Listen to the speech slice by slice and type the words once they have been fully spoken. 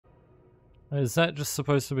Is that just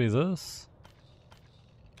supposed to be this?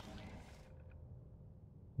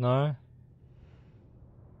 No?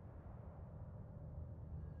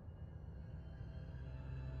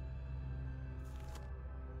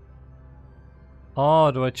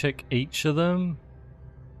 Oh, do I check each of them?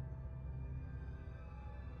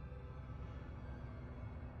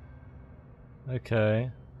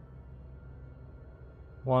 Okay.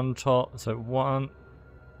 One top, so one...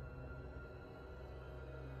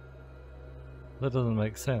 That doesn't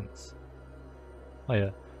make sense. Oh yeah.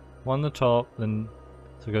 One the top, then...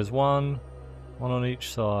 So it goes one on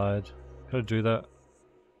each side. Gotta do that.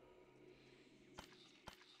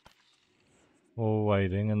 While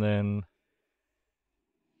waiting, and then...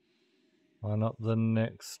 Line up the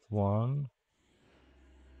next one.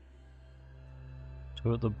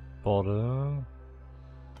 Two at the bottom.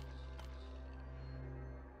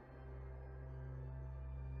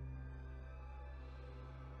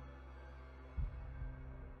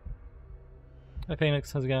 Hey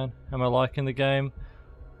Phoenix, how's it going? Am I liking the game?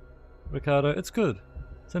 Ricardo, it's good.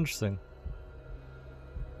 It's interesting.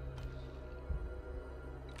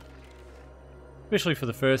 Especially for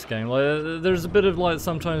the first game. Like, there's a bit of like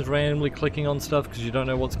sometimes randomly clicking on stuff because you don't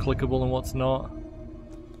know what's clickable and what's not.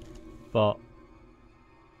 But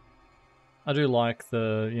I do like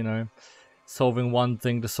the, you know, solving one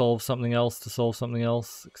thing to solve something else,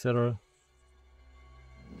 etc.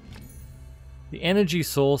 The energy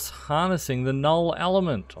source harnessing the null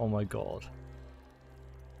element. Oh my god.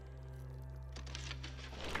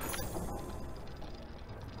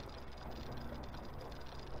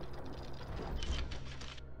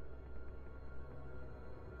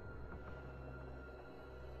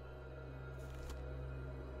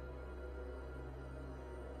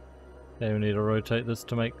 Okay, we need to rotate this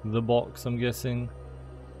to make the box, I'm guessing.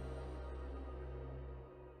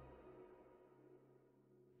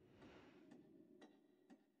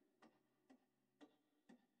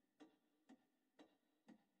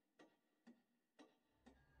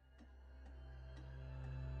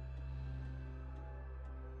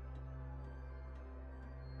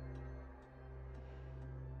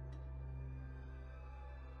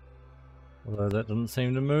 Although that doesn't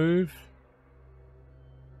seem to move.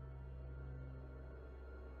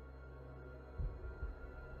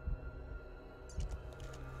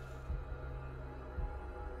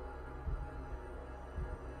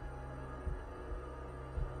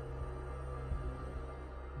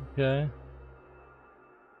 Okay.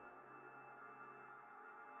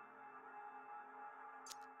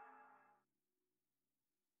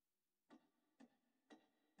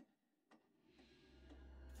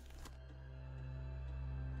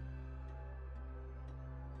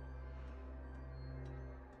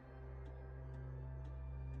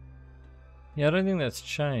 Yeah, I don't think that's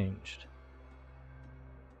changed.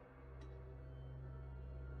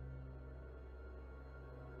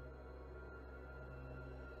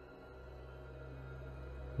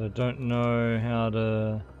 I don't know how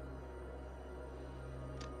to...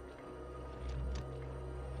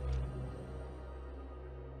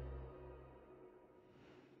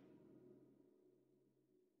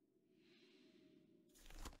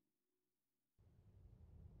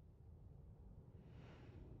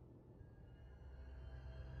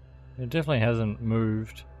 It definitely hasn't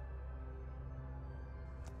moved.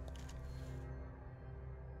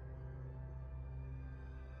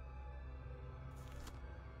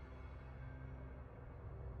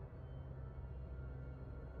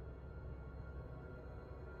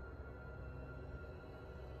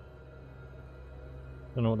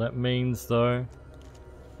 Don't know what that means though.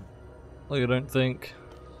 Like, I don't think...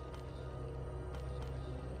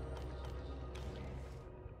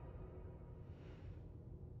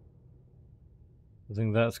 I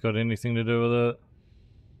think that's got anything to do with it.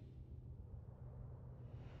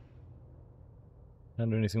 Can't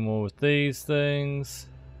do anything more with these things.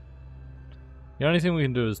 The only thing we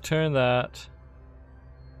can do is turn that,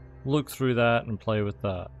 look through that, and play with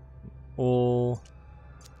that. Or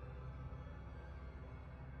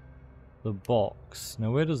the box.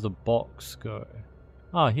 Now where does the box go?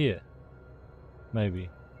 Ah, here. Maybe.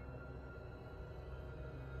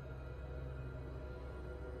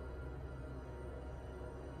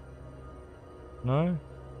 No?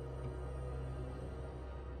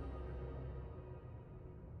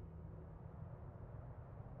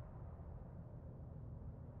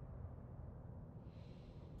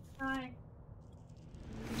 Hi.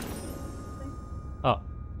 Ah,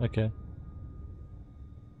 okay.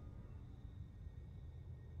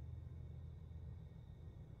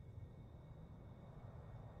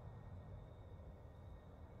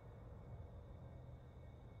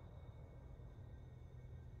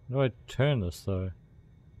 How do I turn this though?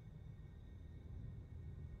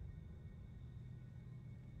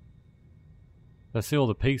 I see all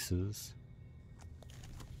the pieces.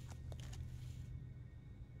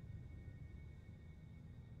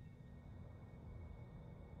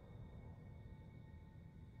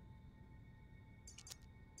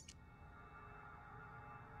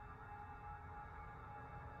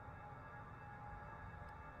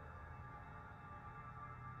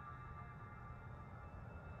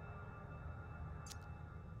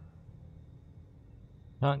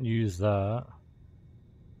 Can't use that.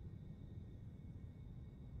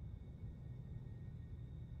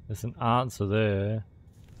 There's an answer there.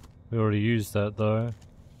 We already used that though.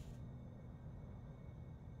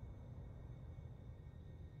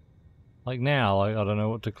 Like now, like, I don't know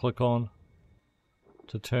what to click on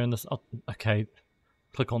to turn this up. Okay,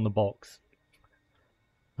 click on the box.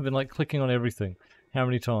 I've been like clicking on everything. How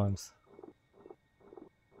many times?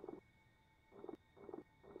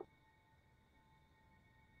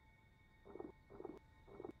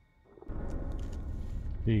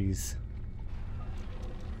 Jeez.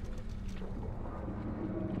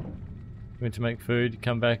 Went to make food, you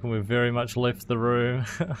come back and we've very much left the room.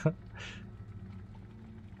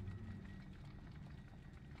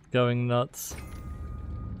 Going nuts.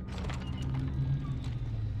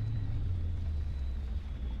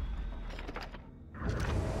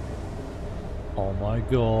 Oh my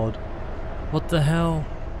god. What the hell?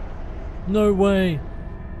 No way!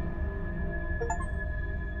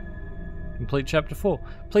 Complete chapter 4.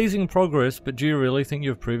 Pleasing progress, but do you really think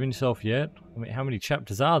you've proven yourself yet? I mean, how many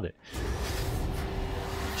chapters are there?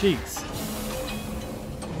 Jeez.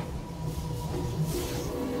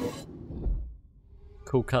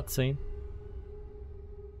 Cool cutscene.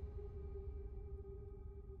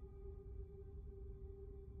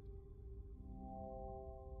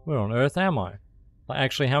 Where on earth am I? Like,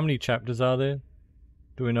 actually, how many chapters are there?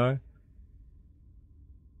 Do we know?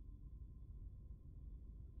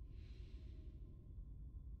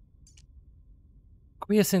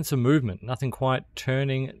 Queer sense of movement, nothing quite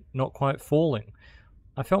turning, not quite falling.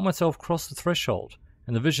 I felt myself cross the threshold,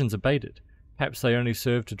 and the visions abated. Perhaps they only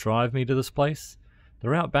served to drive me to this place. The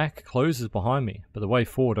route back closes behind me, but the way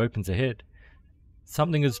forward opens ahead.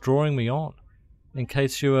 Something is drawing me on. In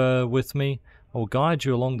case you are with me, I will guide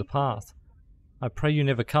you along the path. I pray you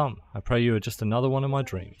never come. I pray you are just another one of my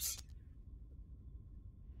dreams.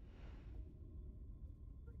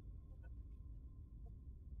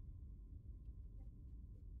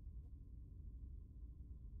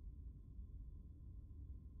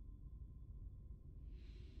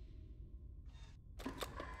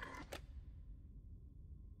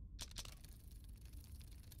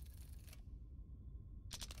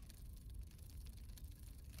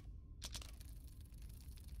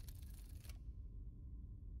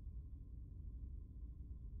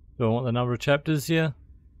 Do I want the number of chapters here?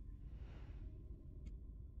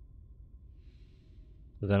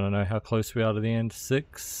 But then I know how close we are to the end.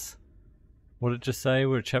 6. What did it just say?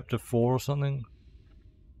 We're at chapter 4 or something?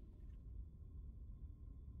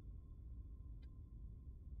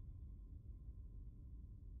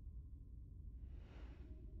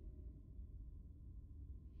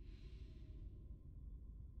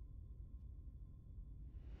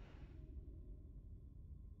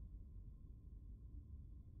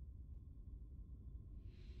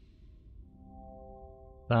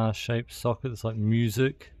 Star-shaped sockets like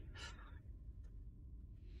music.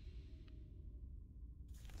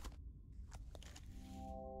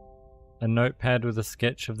 A notepad with a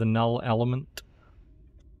sketch of the null element.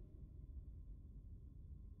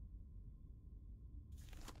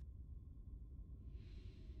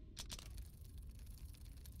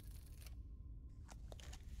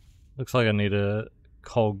 Looks like I need a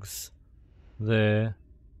cogs there.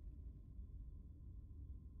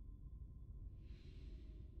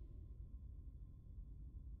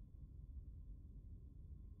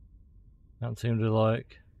 Can't seem to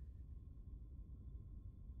like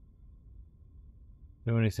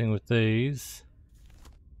do anything with these.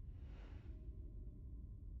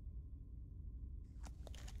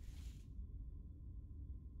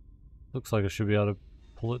 Looks like I should be able to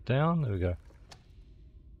pull it down. There we go.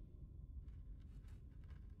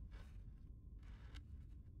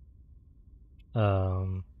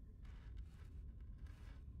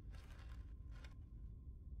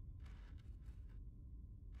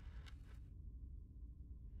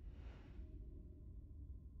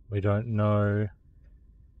 We don't know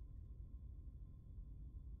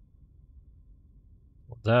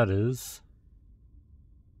what that is.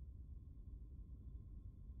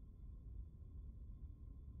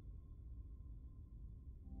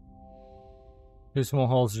 Two small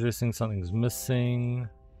holes suggesting something's missing.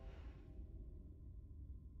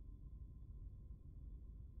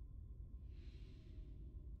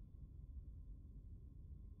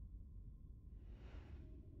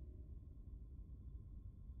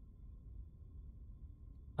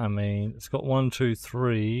 I mean, it's got 1, 2,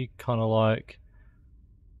 3, kind of like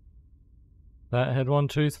that had 1,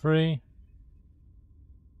 2, 3.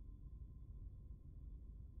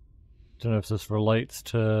 Don't know if this relates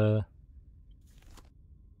to.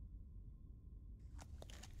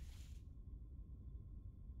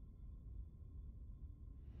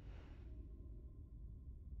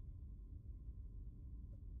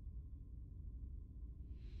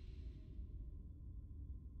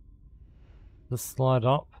 This slide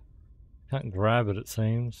up. Can't grab it, it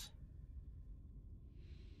seems.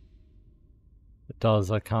 It does,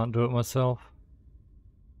 I can't do it myself.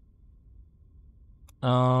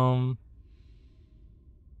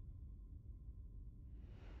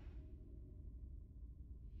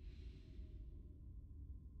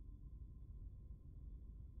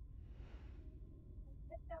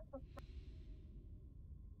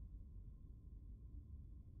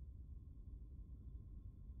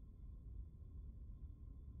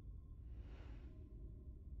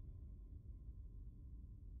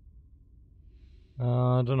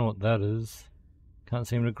 I don't know what that is. Can't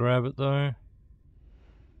seem to grab it though.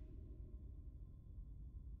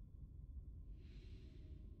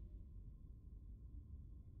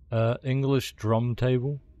 English drum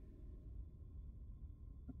table.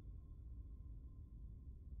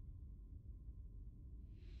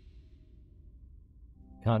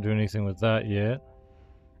 Can't do anything with that yet.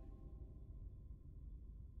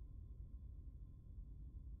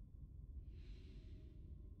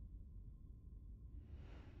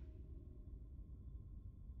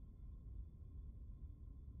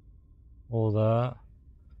 All that.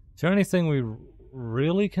 Is there anything we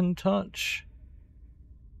really can touch?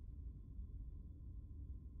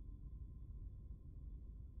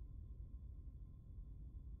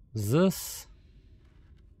 Is this?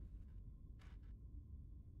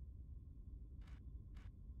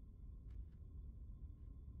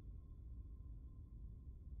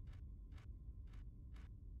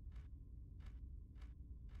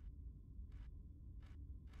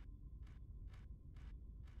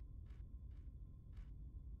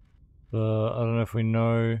 I don't know if we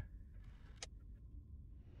know.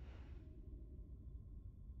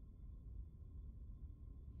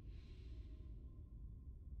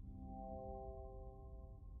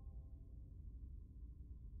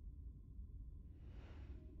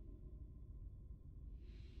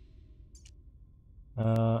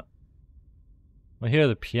 I hear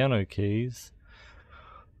the piano keys.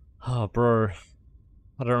 Oh, bro.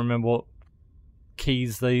 I don't remember what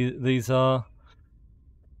keys these are.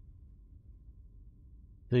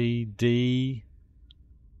 The D.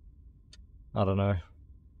 I don't know.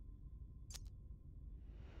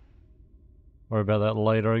 Worry about that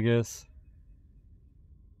later, I guess.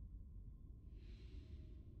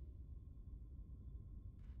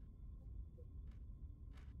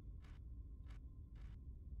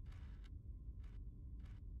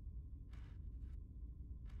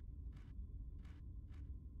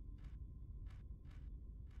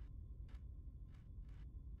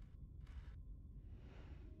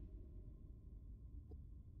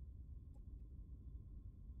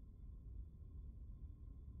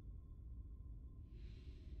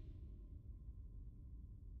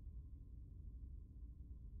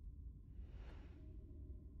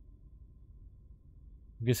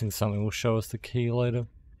 I'm guessing something will show us the key later.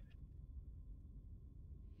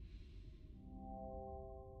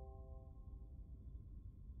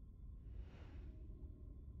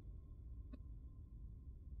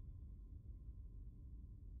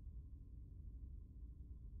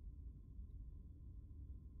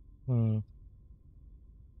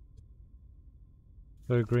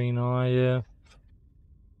 Go green eye, yeah.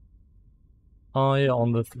 Oh yeah,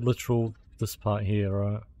 on the literal, this part here,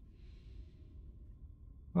 right?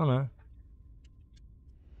 Oh no.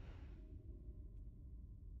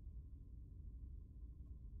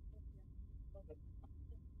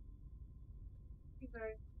 What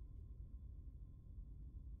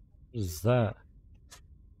is that?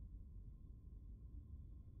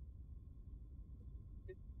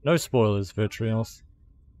 No spoilers, Vitrios.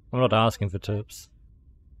 I'm not asking for tips.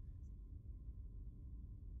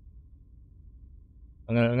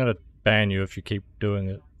 I'm gonna ban you if you keep doing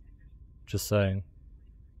it. Just saying.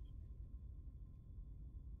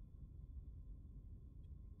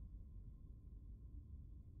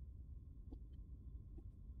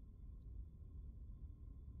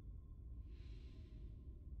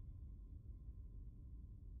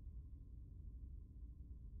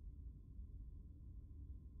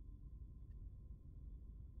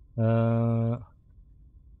 I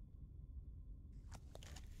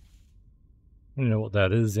don't know what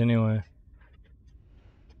that is anyway.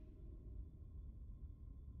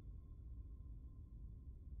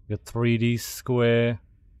 A 3D square.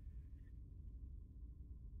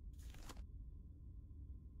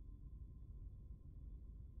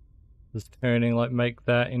 Does turning like make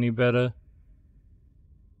that any better?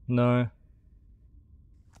 No.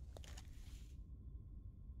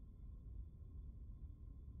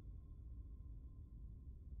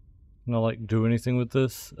 Can I like do anything with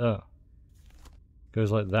this? Oh.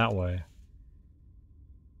 Goes like that way.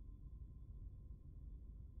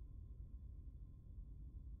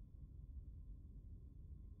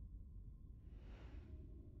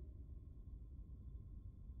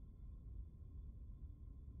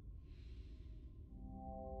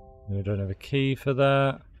 We don't have a key for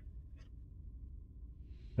that.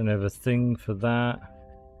 Don't have a thing for that.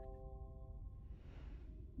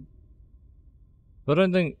 But I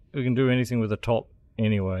don't think we can do anything with the top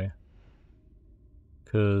anyway.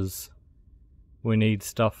 Because we need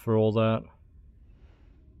stuff for all that.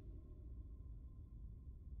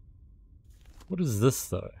 What is this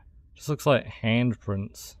though? Just looks like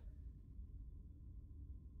handprints.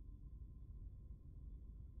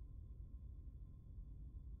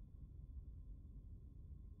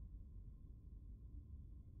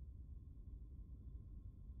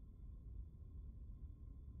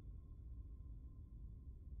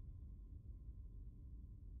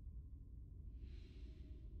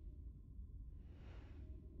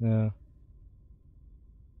 Yeah.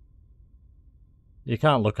 You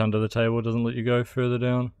can't look under the table, it doesn't let you go further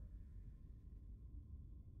down.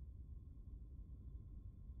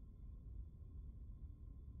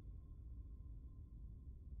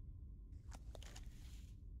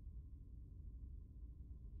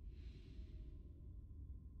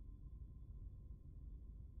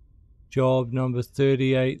 Job number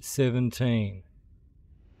 3817.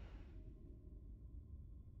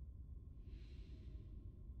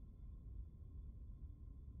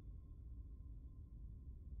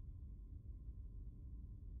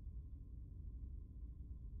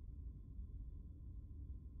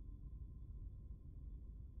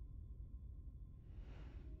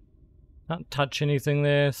 Can't touch anything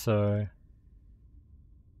there, so...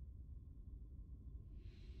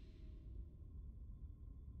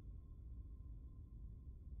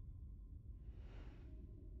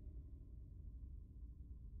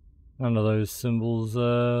 None of those symbols,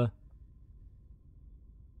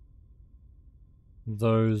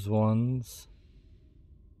 those ones.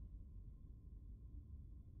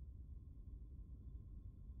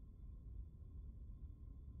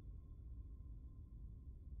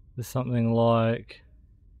 There's something like...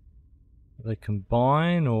 They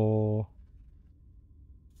combine, or...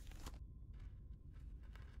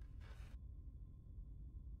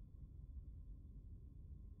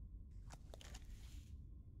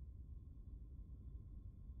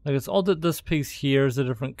 Like, it's odd that this piece here is a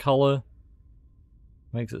different color.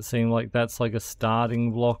 Makes it seem like that's like a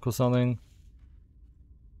starting block or something.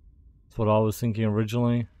 That's what I was thinking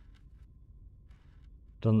originally.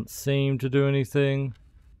 Doesn't seem to do anything.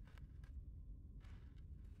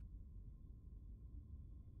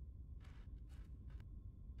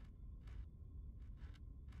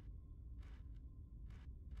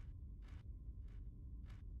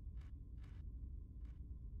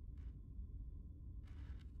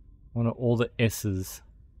 I want all the S's.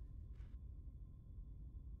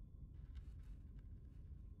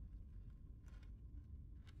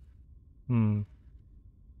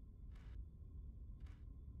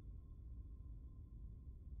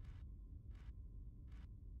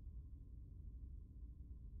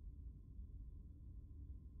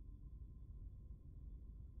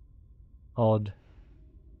 Odd.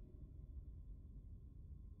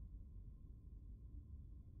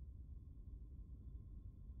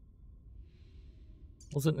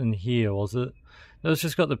 Wasn't in here, was it? No, it's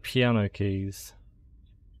just got the piano keys.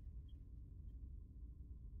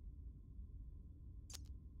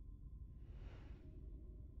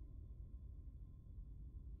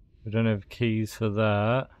 We don't have keys for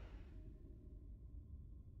that.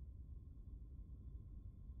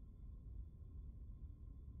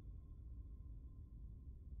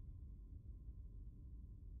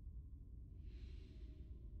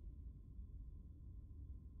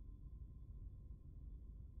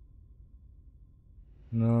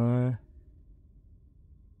 No.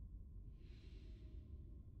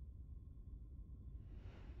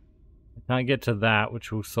 I can't get to that,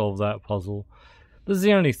 which will solve that puzzle. This is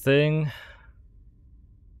the only thing.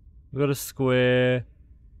 We've got a square.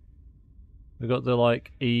 We've got the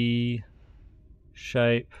like E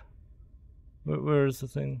shape. Where is the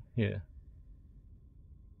thing? Here.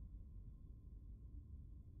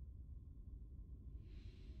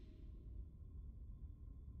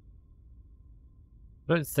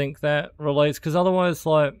 I don't think that relates, because otherwise,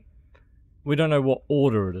 like, we don't know what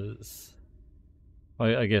order it is.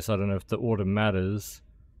 I guess I don't know if the order matters.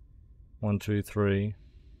 1, 2, 3.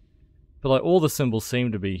 But like all the symbols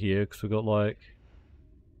seem to be here, because we've got like...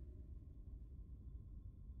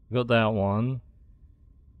 we got that one.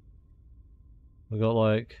 We got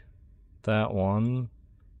like that one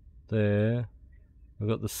there. We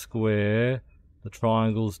got the square. The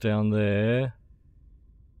triangle's down there.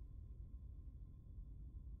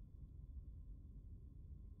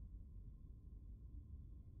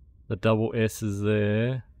 The double S is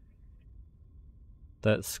there.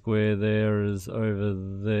 That square there is over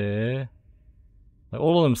there. Like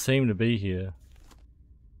all of them seem to be here.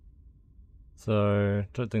 So,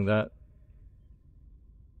 don't think that...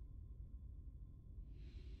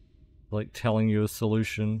 like telling you a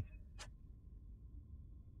solution.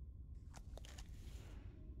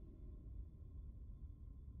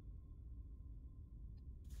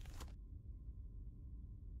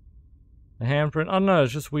 A handprint? I don't know,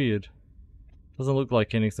 it's just weird. Doesn't look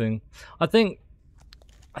like anything. I think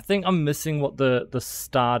I'm missing what the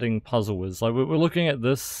starting puzzle is. Like we're looking at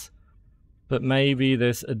this, but maybe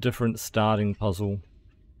there's a different starting puzzle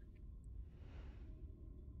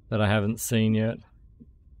that I haven't seen yet.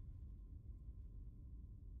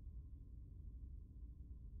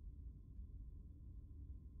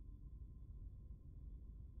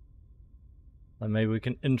 Like maybe we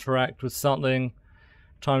can interact with something.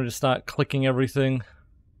 Time to start clicking everything.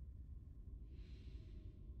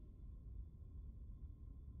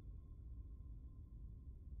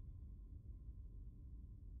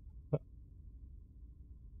 Got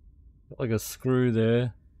like a screw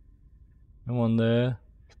there. And one there.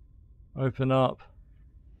 Open up.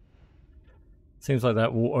 Seems like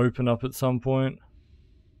that will open up at some point.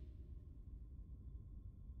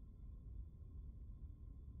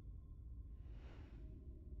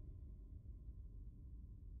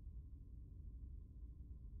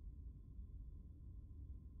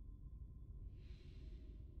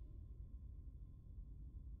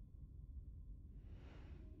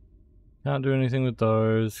 Can't do anything with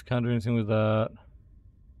those. Can't do anything with that.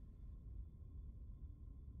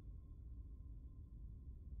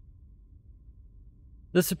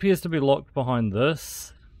 This appears to be locked behind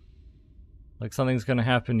this. Like something's gonna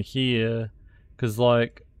happen here. Because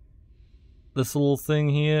like, this little thing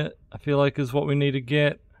here, I feel like is what we need to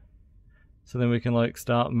get. So then we can like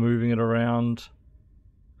start moving it around.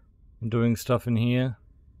 And doing stuff in here.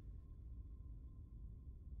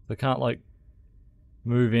 I can't like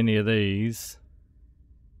move any of these.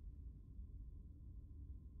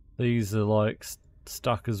 These are like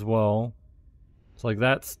stuck as well. It's like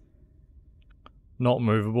that's not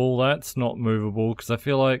movable, that's not movable, because I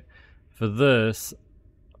feel like for this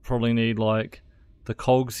I probably need like the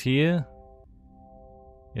cogs here.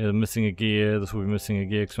 Yeah, they're missing a gear. This will be missing a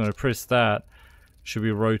gear, because when I press that, should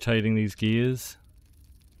be rotating these gears.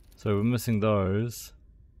 So we're missing those.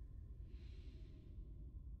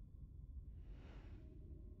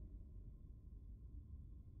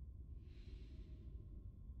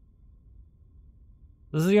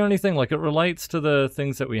 This is the only thing, like it relates to the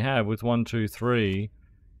things that we have with 1, 2, 3,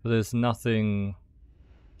 but there's nothing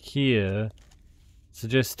here.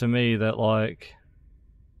 Suggests to me that like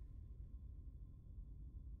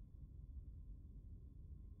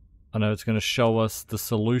I know it's going to show us the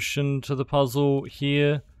solution to the puzzle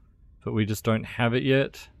here, but we just don't have it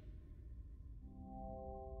yet.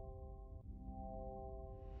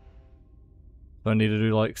 So I need to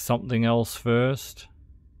do like something else first.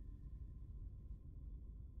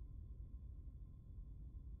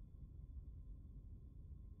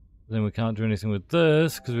 Then we can't do anything with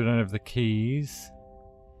this because we don't have the keys.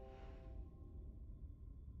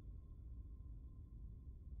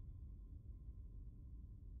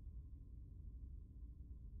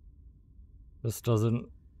 This doesn't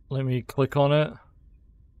let me click on it.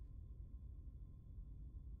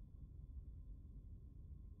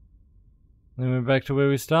 Then we're back to where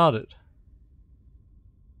we started.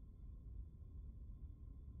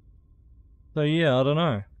 So yeah, I don't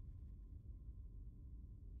know.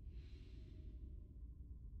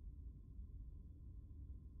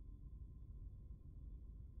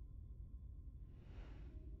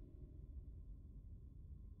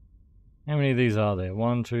 How many of these are there?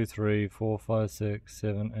 1, 2, 3, 4, 5, 6,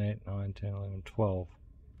 7, 8, 9, 10, 11, 12.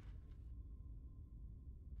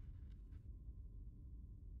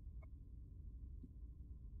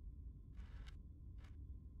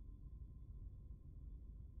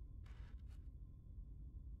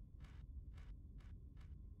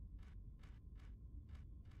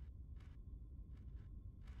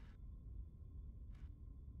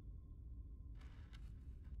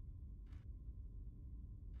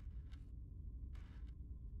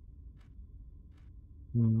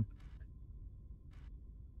 Hmm.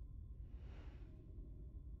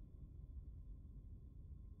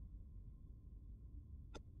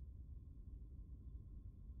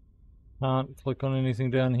 Can't click on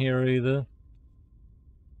anything down here either.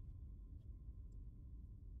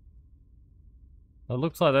 It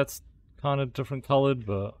looks like that's kind of different colored,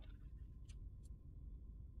 but...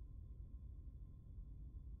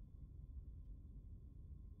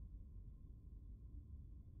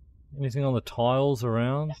 Anything on the tiles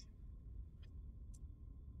around?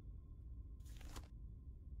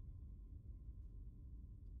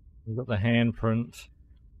 We've got the handprint.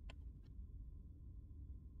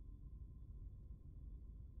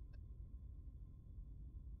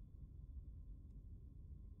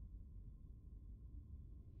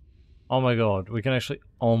 Oh my god, we can actually...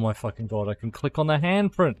 Oh my fucking god, I can click on the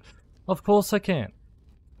handprint! Of course I can!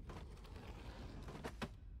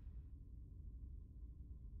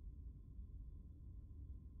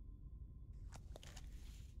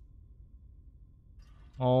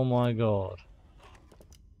 Oh my god.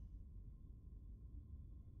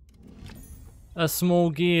 A small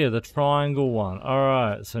gear, the triangle one.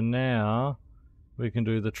 Alright, so now we can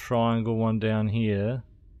do the triangle one down here.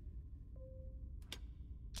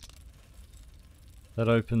 That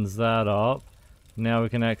opens that up. Now we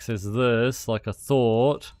can access this like I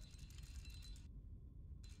thought.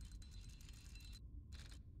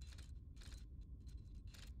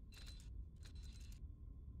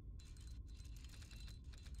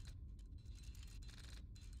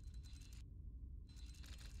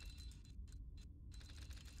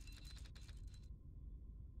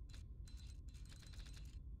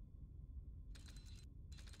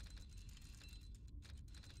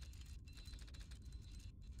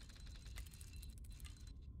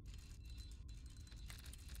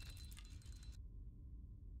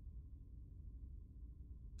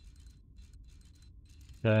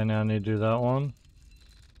 Okay, now I need to do that one.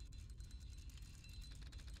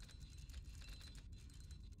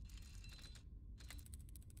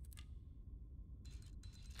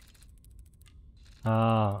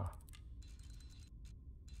 Ah.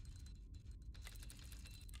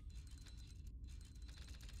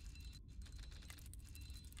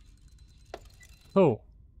 Cool.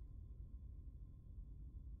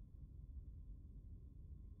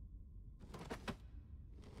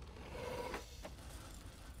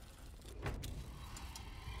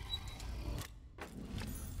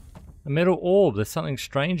 A metal orb, there's something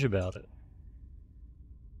strange about it.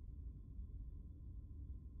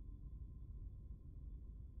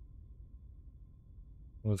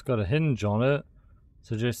 Well, it's got a hinge on it,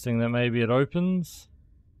 suggesting that maybe it opens.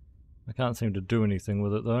 I can't seem to do anything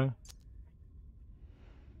with it though.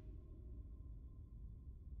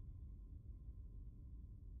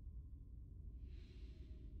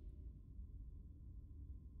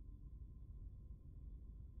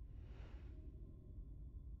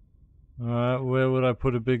 Alright, where would I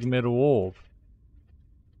put a big metal orb?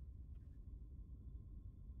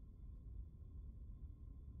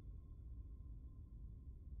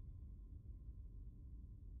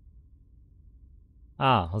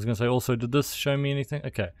 Ah, I was going to say also, did this show me anything?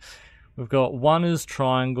 Okay. We've got 1 is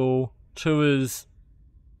triangle, 2 is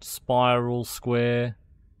spiral square,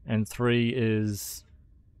 and 3 is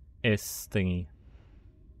S thingy.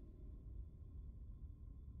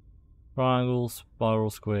 Triangle, spiral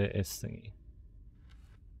square, S thingy.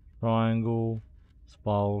 Triangle,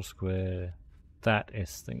 spiral square, that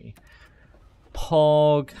S thingy.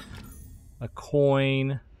 Pog, a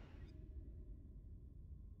coin.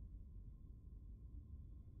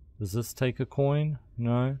 Does this take a coin?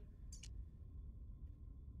 No.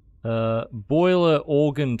 Boiler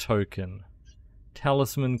organ token.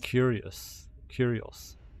 Talisman curious.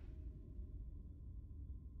 Curios.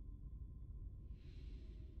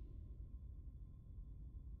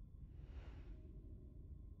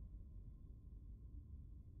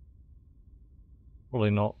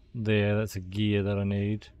 Probably not there, that's a gear that I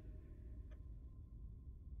need.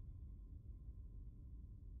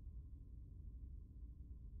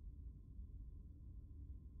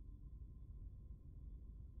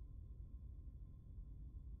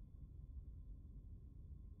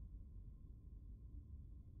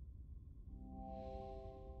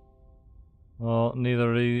 Well,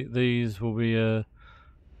 neither of these will be a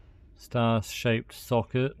star-shaped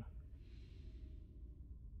socket.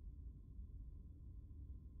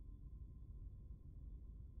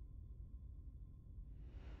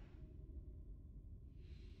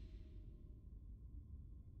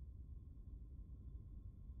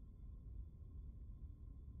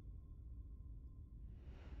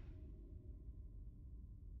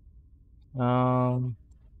 Um,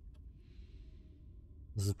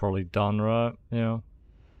 This is probably done, right? Yeah.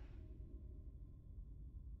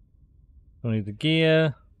 Don't need the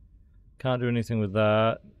gear. Can't do anything with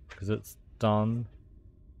that because it's done.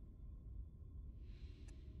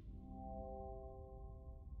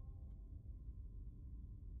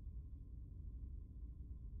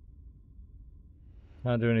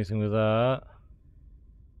 Can't do anything with that.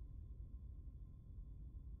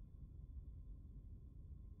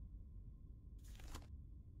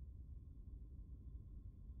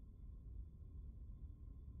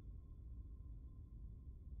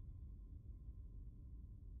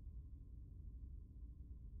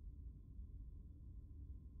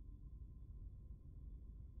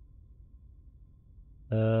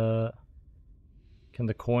 Can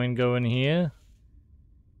the coin go in here?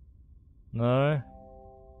 No.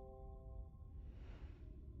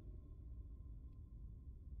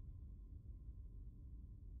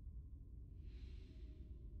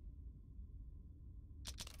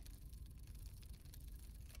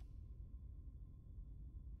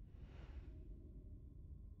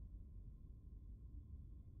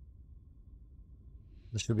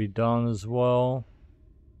 This should be done as well.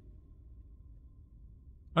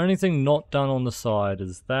 Only thing not done on the side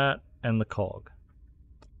is that and the cog.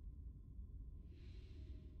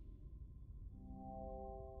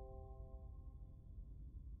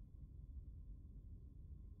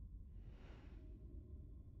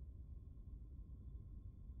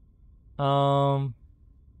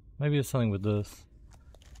 Maybe it's something with this.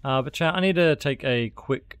 But chat, I need to take a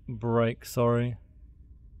quick break, sorry.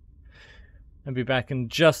 And be back in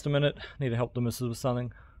just a minute. Need to help the missus with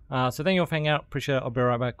something. So thank you all for hanging out. Appreciate it. I'll be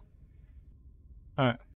right back. Alright.